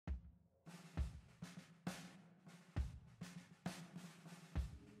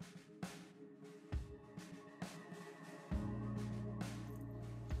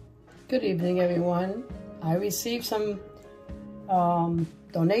Good evening, everyone. I received some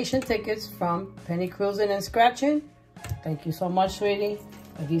donation tickets from Penny Cruising and Scratching. Thank you so much, sweetie.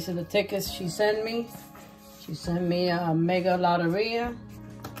 These are the tickets she sent me. She sent me a MegaLoteria.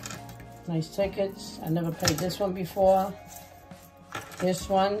 Nice tickets. I never played this one before. This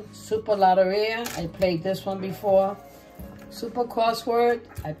one, Super Loteria. I played this one before. Super Crossword.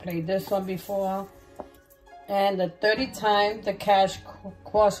 I played this one before. And the 30 times the cash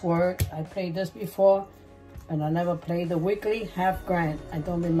crossword. I played this before. And I never played the weekly half grand. I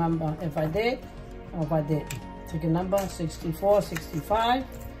don't remember if I did or if I didn't. Ticket number 64, 65.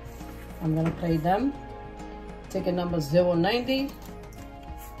 I'm gonna play them. Ticket number 090.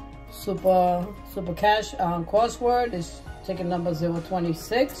 Super cash crossword is ticket number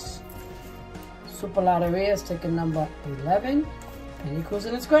 026. Super Loteria is ticket number 11. Penny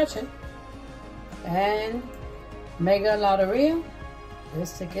Cruising and Scratching. And MegaLoteria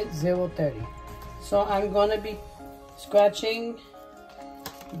is ticket 030. So I'm gonna be scratching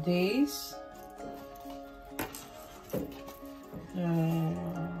these.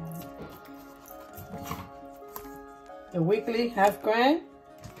 The weekly half grand,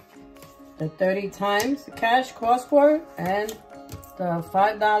 the 30 times cash crossword, and the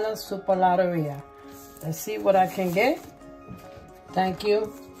 $5 Super Loteria. Let's see what I can get. Thank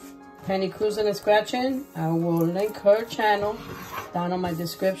you, Penny Cruising and Scratching. I will link her channel down on my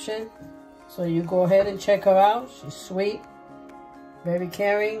description. So you go ahead and check her out. She's sweet, very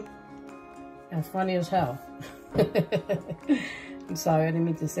caring, and funny as hell. I'm sorry, I didn't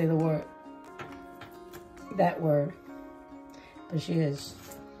mean to say the word. That word. But she is.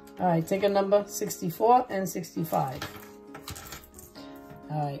 Alright, ticket number 64 and 65.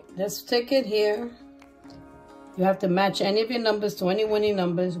 Alright, this ticket here, you have to match any of your numbers to any winning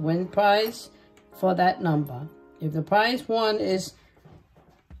numbers, win prize for that number. If the prize won is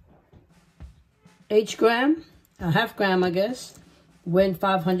H gram, a half gram, I guess, win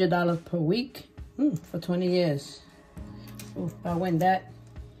 $500 per week for 20 years. Ooh, if I win that,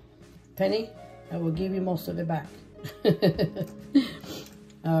 Penny, I will give you most of it back.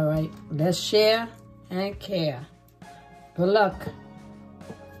 All right, let's share and care. Good luck.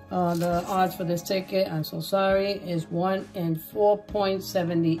 The odds for this ticket, I'm so sorry, is 1 in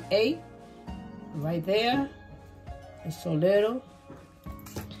 4.78. Right there. It's so little.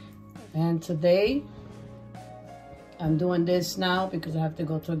 And today, I'm doing this now because I have to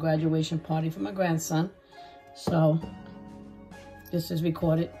go to a graduation party for my grandson. So, this is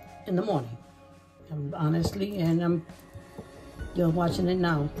recorded in the morning. Honestly, and you're watching it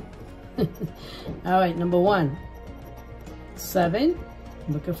now. All right, number 1. 7.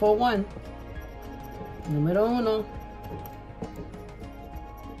 Looking for 1. Numero 1.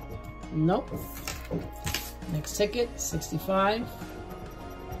 Nope. Next ticket, 65.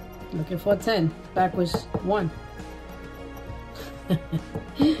 Looking for 10. Backwards 1.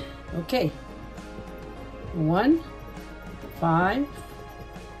 Okay. 1, 5,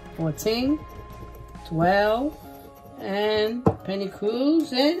 14, 12, and Penny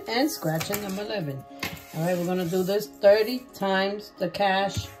Cruising and Scratching number 11. All right, we're gonna do this 30 times the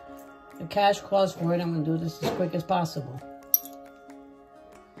cash crossword. I'm gonna do this as quick as possible.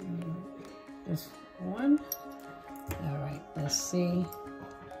 This one. All right, let's see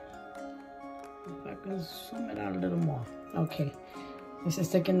if I can zoom it out a little more. Okay, this is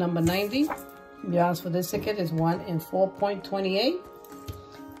ticket number 90. The odds for this ticket is 1 in 4.28.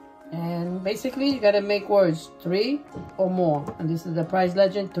 And basically, you gotta make words 3 or more. And this is the prize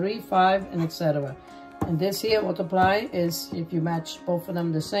legend, 3, 5, and etc. And this here, multiply, is if you match both of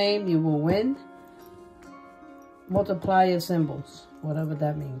them the same, you will win. Multiply your symbols, whatever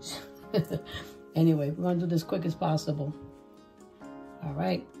that means. Anyway, we're gonna do this quick as possible. All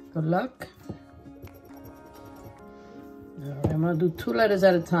right, good luck. All right, I'm gonna do 2 letters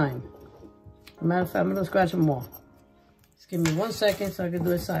at a time. Matter of fact, I'm gonna scratch them more. Just give me 1 second so I can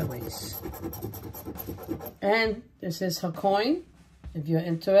do it sideways. And this is her coin, if you're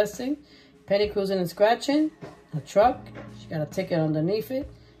interested. Penny Cruising and Scratching, her truck. She got a ticket underneath it.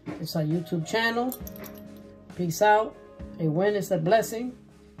 It's her YouTube channel. Peace out. A win is a blessing.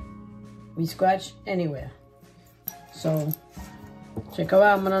 We scratch anywhere. So, check her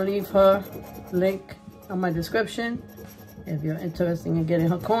out. I'm gonna leave her link on my description. If you're interested in getting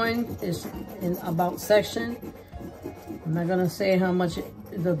her coin, it's in about section. I'm not gonna say how much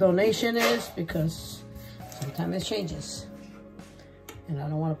the donation is because sometimes it changes. And I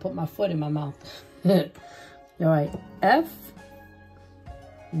don't want to put my foot in my mouth. All right, F.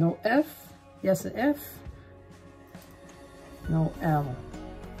 No F. Yes, an F. No L.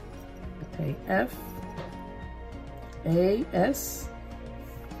 Okay, F. A, S.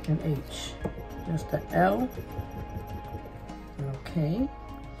 and H. Just the L. Okay.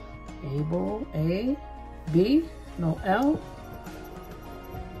 Able, A, B, no L,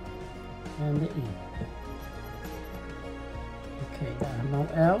 and the E. Okay, no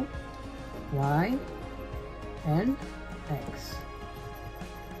L, Y, N, X.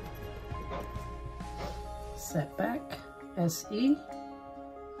 Setback, SE,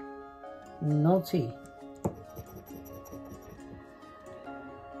 no T.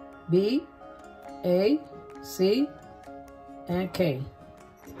 B, A, C, and K.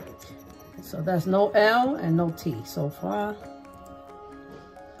 So that's no L and no T so far.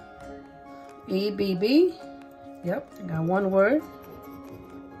 E, B, B. Yep, I got one word.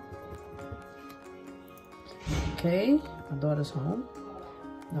 Okay, my daughter's home.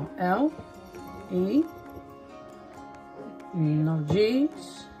 No L, E, no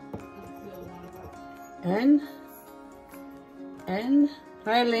G's, N,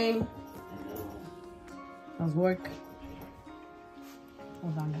 Hi, Lee. How's work?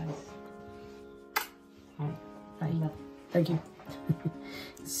 Hold on, guys. Hi. Thank you.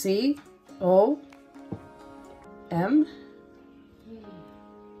 C, O, M,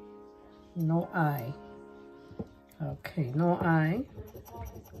 no I. Okay, no I.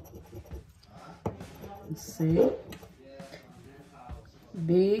 C,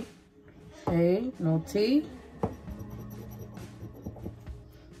 B, A, no T,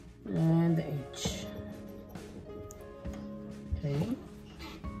 and H. Okay.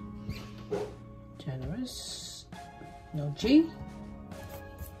 Generous. No G.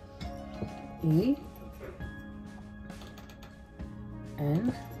 E,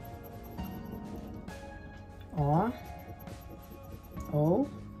 N, R, O,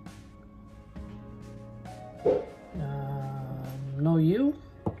 no U.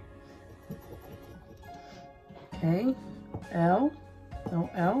 Okay, L, no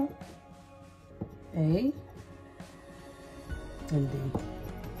L, A, and D.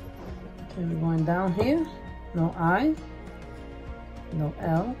 Okay, we're going down here. No I, no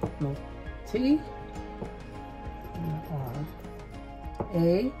L, no T, no R,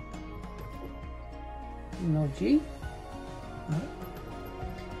 A, no G, no,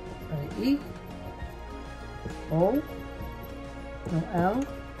 E, O, no L,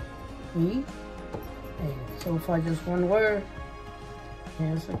 E, A. So far just one word.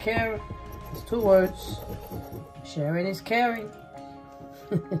 Here's the carrot. It's two words. Sharing is caring.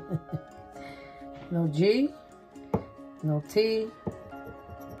 No G, no T,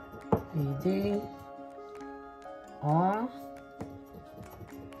 E, D, R,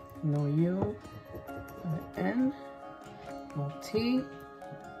 no U, no N, no T,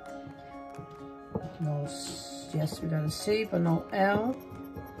 no, yes, we got a C, but no L,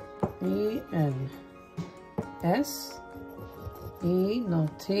 E, N, S, E, no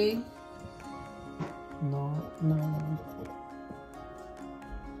T, no,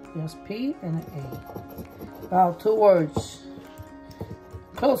 yes, P, and an A. Wow, two words.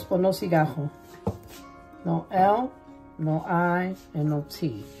 Close, but no cigarro. No L, no I, and no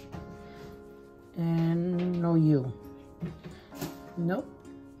T. And no U. Nope.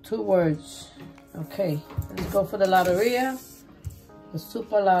 Two words. Okay, let's go for the Loteria. The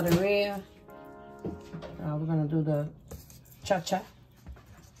Super Loteria. We're gonna do the cha-cha.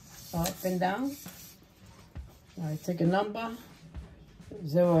 Up and down. All right, take a number.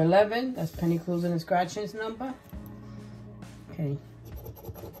 011, that's Penny Cruz and Scratching's number. Okay.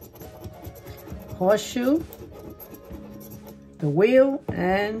 Horseshoe, the wheel,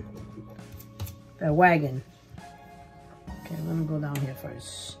 and the wagon. Okay, let me go down here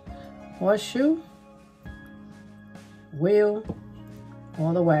first. Horseshoe, wheel,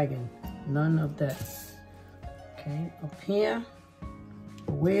 or the wagon. None of that. Okay, up here,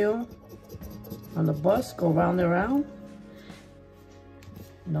 wheel on the bus, go round and round.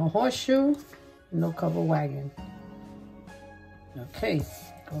 No horseshoe, no cover wagon. Okay,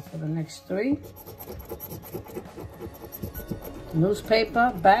 go for the next three.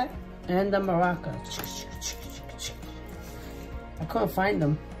 Newspaper, bat, and the maraca. I couldn't find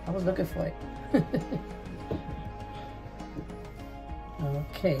them. I was looking for it.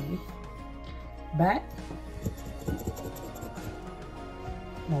 Okay. Bat.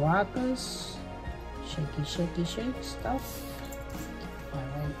 Maracas. Shaky, shaky, shake stuff.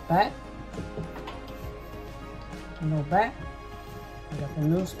 Alright, bat. No bat. We got the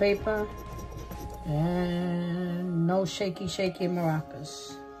newspaper. And no shaky, shaky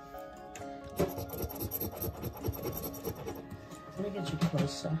maracas. Let me get you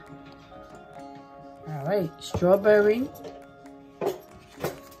closer. Alright, strawberry.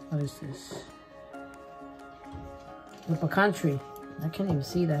 What is this? Upper country. I can't even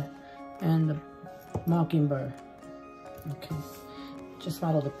see that. And the mockingbird. Okay, just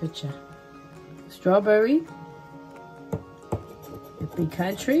follow the picture. Strawberry, the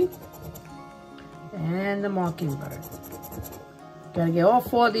pecan tree, and the mockingbird. Gotta get all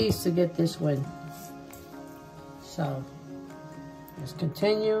 4 of these to get this win. So, let's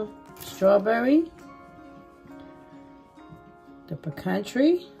continue. Strawberry, the pecan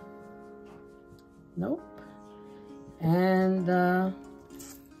tree, nope, and the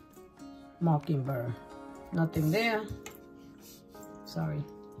mockingbird. Nothing there. Sorry.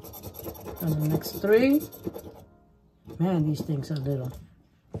 And the next 3. Man, these things are little.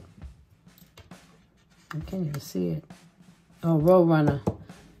 I can't even see it. Oh, Roadrunner.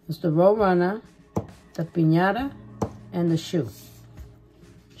 It's the Roadrunner, the piñata, and the shoe.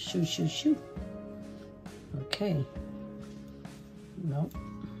 Shoe. Okay. Nope.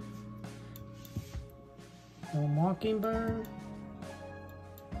 No mockingbird.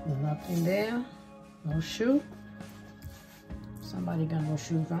 Nothing there. No shoe. Somebody got no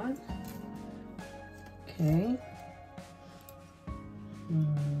shoes on. Okay.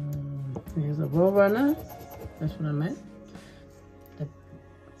 Here's a Roadrunner. That's what I meant. The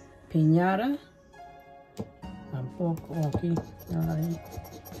piñata. Okay.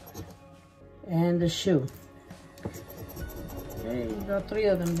 And the shoe. Okay, you got 3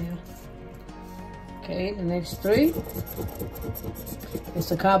 of them there. Okay, the next 3. It's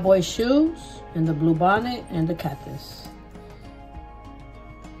the cowboy shoes, and the blue bonnet, and the cactus.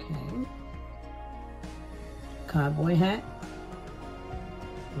 Okay. Cowboy hat,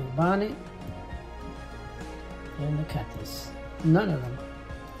 blue bonnet, and the cactus. None of them.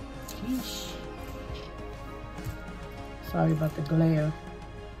 Sheesh. Sorry about the glare.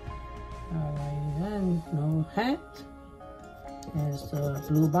 Alright, then no hat. There's the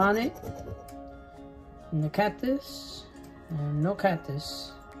blue bonnet and the cactus, and no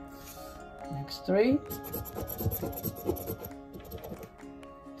cactus. Next 3.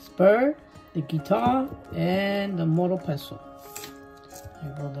 Spur, the guitar, and the mortal pestle.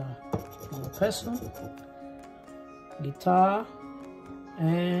 Here go the mortal pestle, guitar,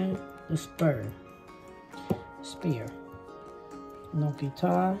 and the spear. No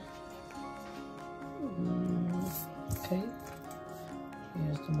guitar. Okay.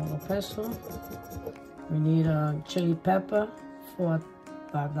 Here's the mortal pestle. We need a chili pepper for a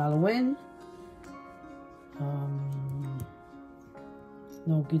 $5 win.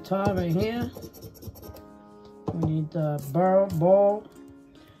 No guitar right here. We need the ball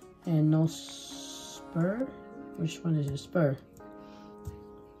and no spur. Which one is your spur?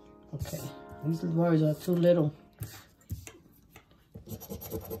 Okay, these words are too little.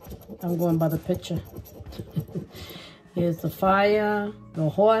 I'm going by the picture. Here's the fire, the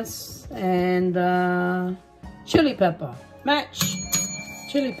horse, and chili pepper. Match.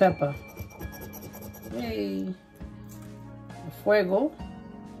 Chili pepper. Yay. The fuego.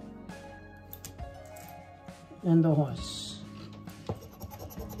 And the horse.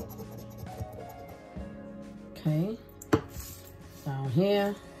 Okay. Down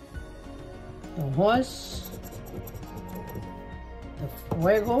here. The horse. The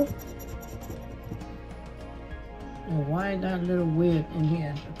fuego. And why that little weird in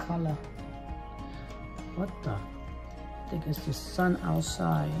here, the color? What the? I think it's the sun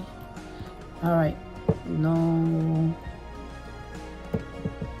outside. All right, no.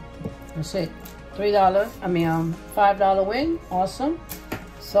 That's it. $5 win. Awesome.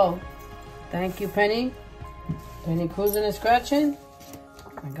 So, thank you, Penny. Penny Cruising and Scratching.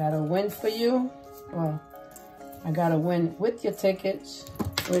 I got a win for you. Well, I got a win with your tickets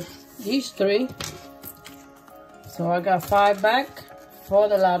with these 3. So I got 5 back for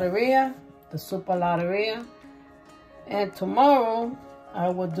the Loteria, the Super Loteria. And tomorrow I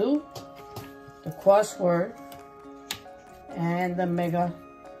will do the crossword and the Mega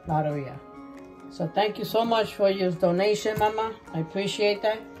Loteria. So thank you so much for your donation, Mama. I appreciate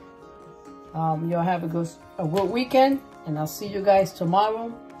that. You'll have a good weekend, and I'll see you guys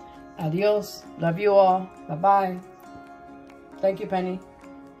tomorrow. Adios. Love you all. Bye-bye. Thank you, Penny.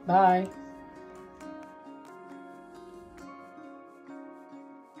 Bye.